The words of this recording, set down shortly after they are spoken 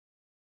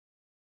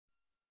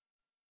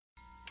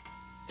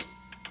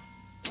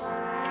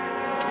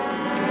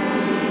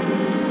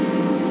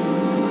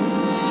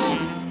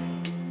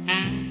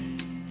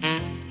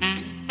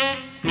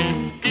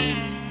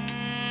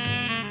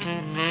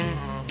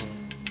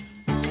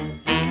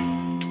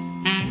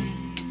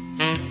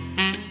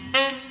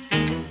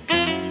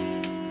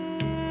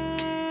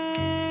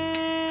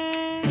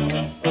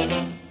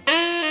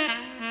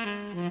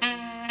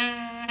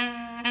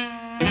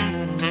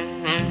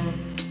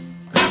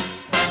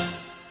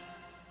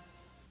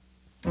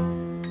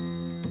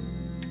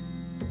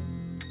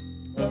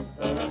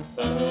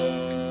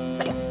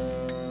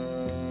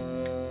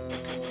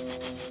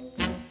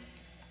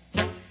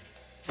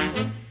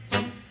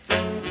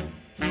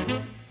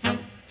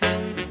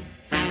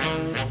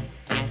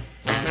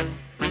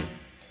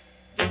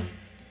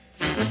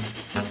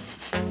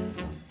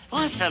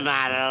the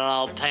matter,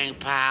 little pink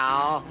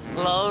pal?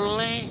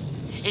 Lonely?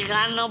 You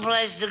got no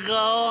place to go,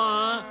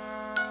 huh?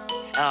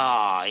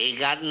 Oh, you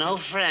got no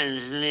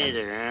friends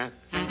neither, huh?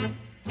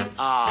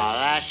 Oh,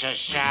 that's a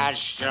sad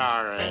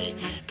story.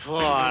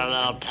 Poor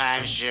little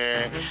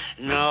Panther.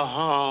 No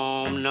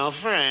home, no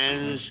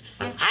friends.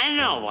 I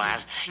know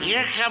what.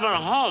 You're coming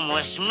home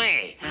with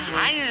me.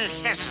 I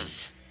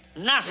insisted.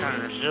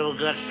 Nothing too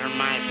good for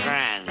my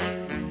friend.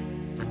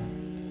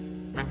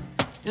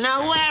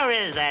 Now, where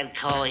is that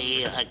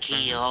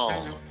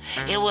keyhole?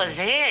 It was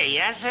here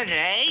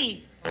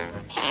yesterday.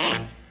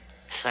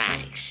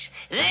 Thanks.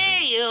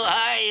 There you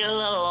are, you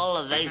little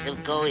old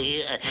evasive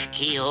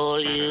keyhole,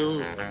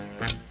 you.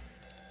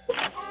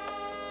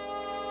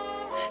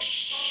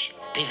 Shh,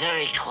 be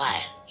very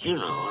quiet. You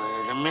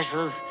know, the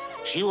missus,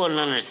 she wouldn't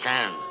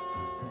understand.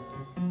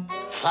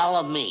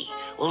 Follow me.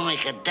 We'll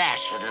make a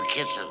dash for the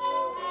kitchen.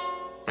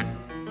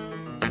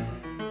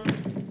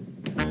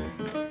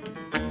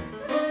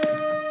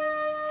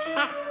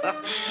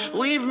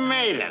 We've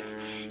made it.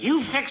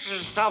 You fix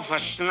yourself a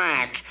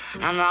snack,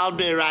 and I'll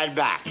be right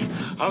back,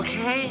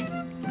 okay?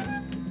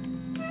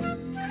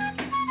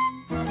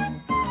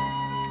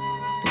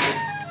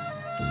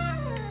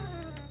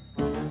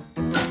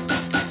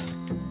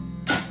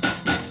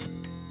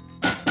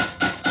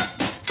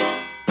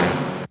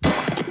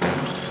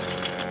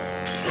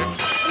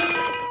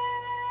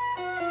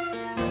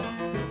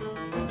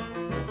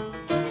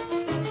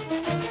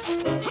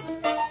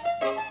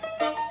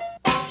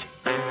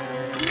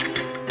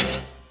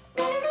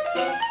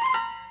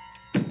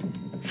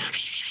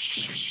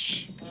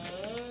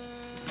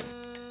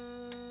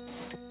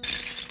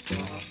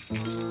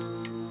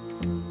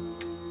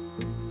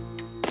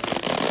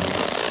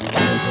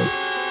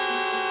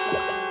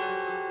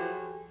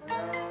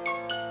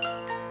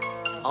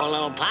 Oh,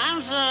 little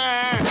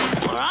Panther!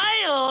 Where are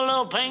you,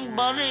 little pink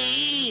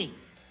buddy?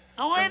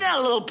 Oh, where'd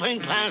that little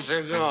pink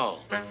Panther go?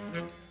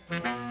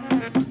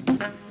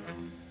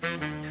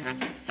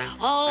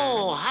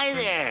 Oh, hi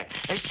there.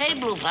 Say,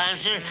 Blue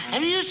Panther,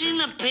 have you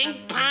seen a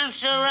pink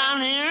Panther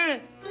around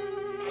here?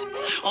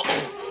 Oh,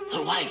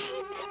 the wife.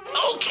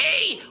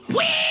 Okay,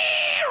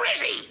 where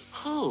is he?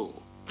 Who?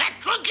 That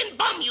drunken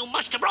bum you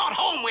must have brought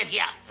home with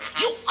you.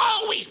 You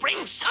always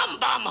bring some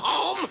bum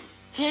home.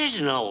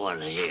 There's no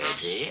one here,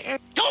 dear.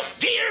 Don't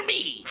dear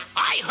me.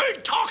 I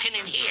heard talking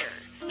in here.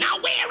 Now,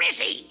 where is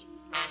he?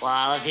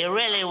 Well, if you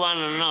really want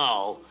to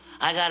know,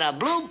 I got a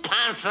Blue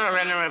Panther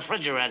in the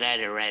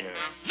refrigerator.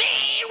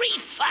 Very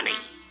funny.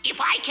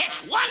 If I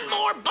catch one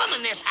more bum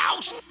in this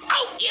house,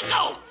 out you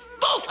go.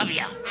 Both of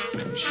you.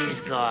 She's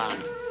gone.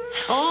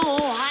 Oh,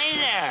 hi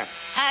there.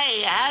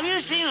 Hey, have you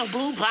seen a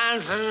Blue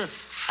Panther?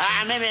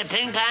 Maybe a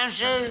pink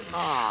Panther?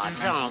 Oh,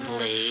 don't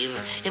leave.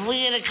 If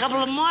we get a couple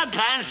of more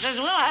Panthers,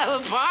 we'll have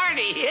a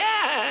party,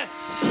 yeah.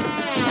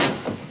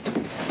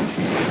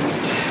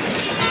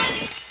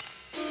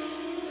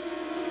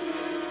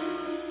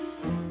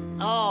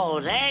 Oh,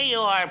 there you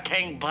are,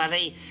 pink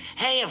buddy.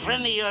 Hey, a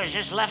friend of yours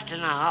just left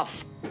in a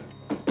huff.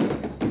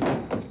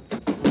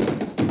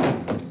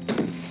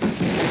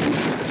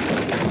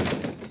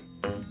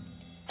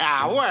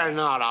 We're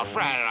not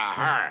afraid of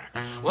her.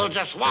 We'll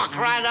just walk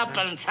right up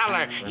and tell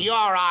her you're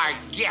our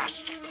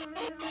guest.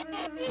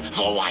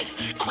 Oh,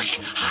 wife, quick,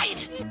 hide.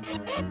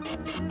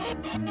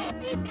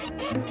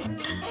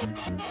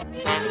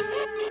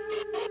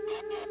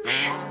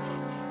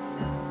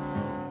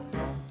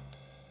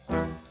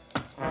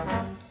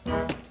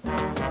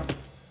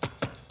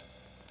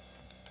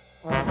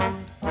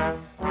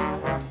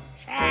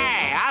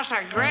 Say, that's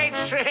a great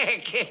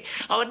trick.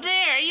 Oh,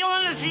 dear, you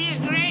want to see a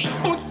great...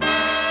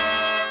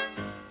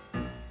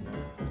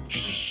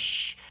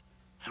 Shh.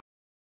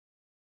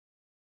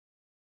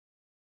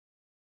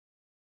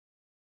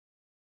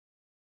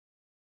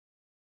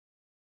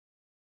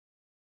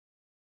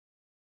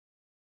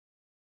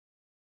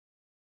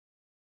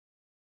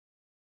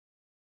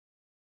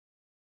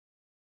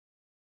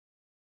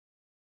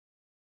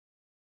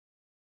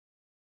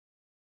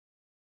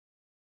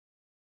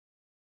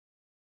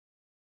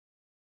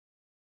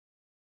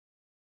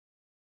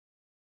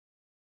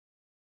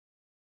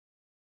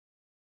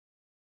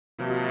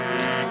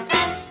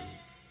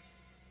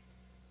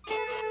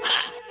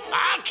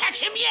 I'll catch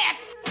him yet.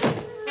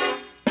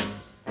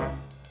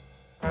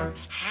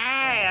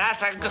 Hey,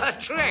 that's a good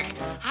trick.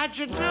 How'd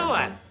you do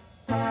it?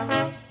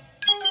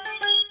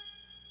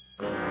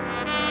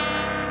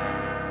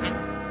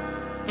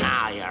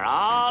 Now you're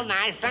all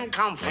nice and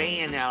comfy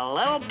in your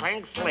little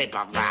pink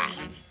sleeper bag.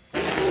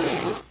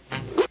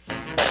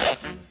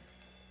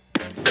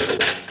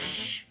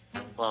 Shh.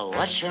 Well,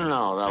 what you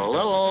know, the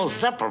little old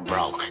zipper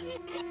broke.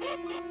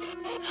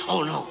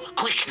 Oh, no,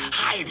 quick,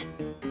 hide.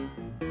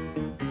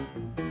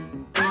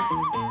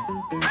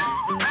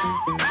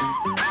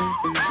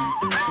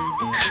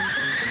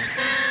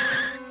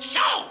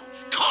 So,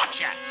 caught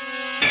ya.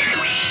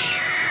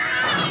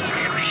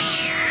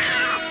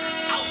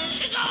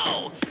 Out you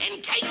go,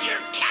 and take your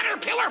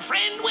caterpillar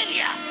friend with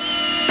you.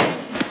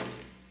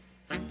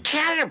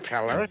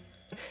 Caterpillar?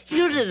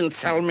 You didn't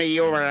tell me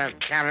you were a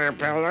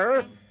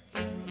caterpillar.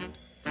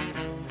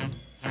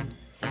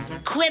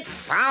 Quit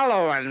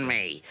following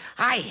me.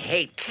 I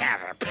hate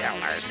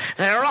caterpillars.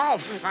 They're all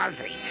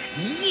fuzzy.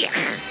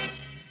 Yuck!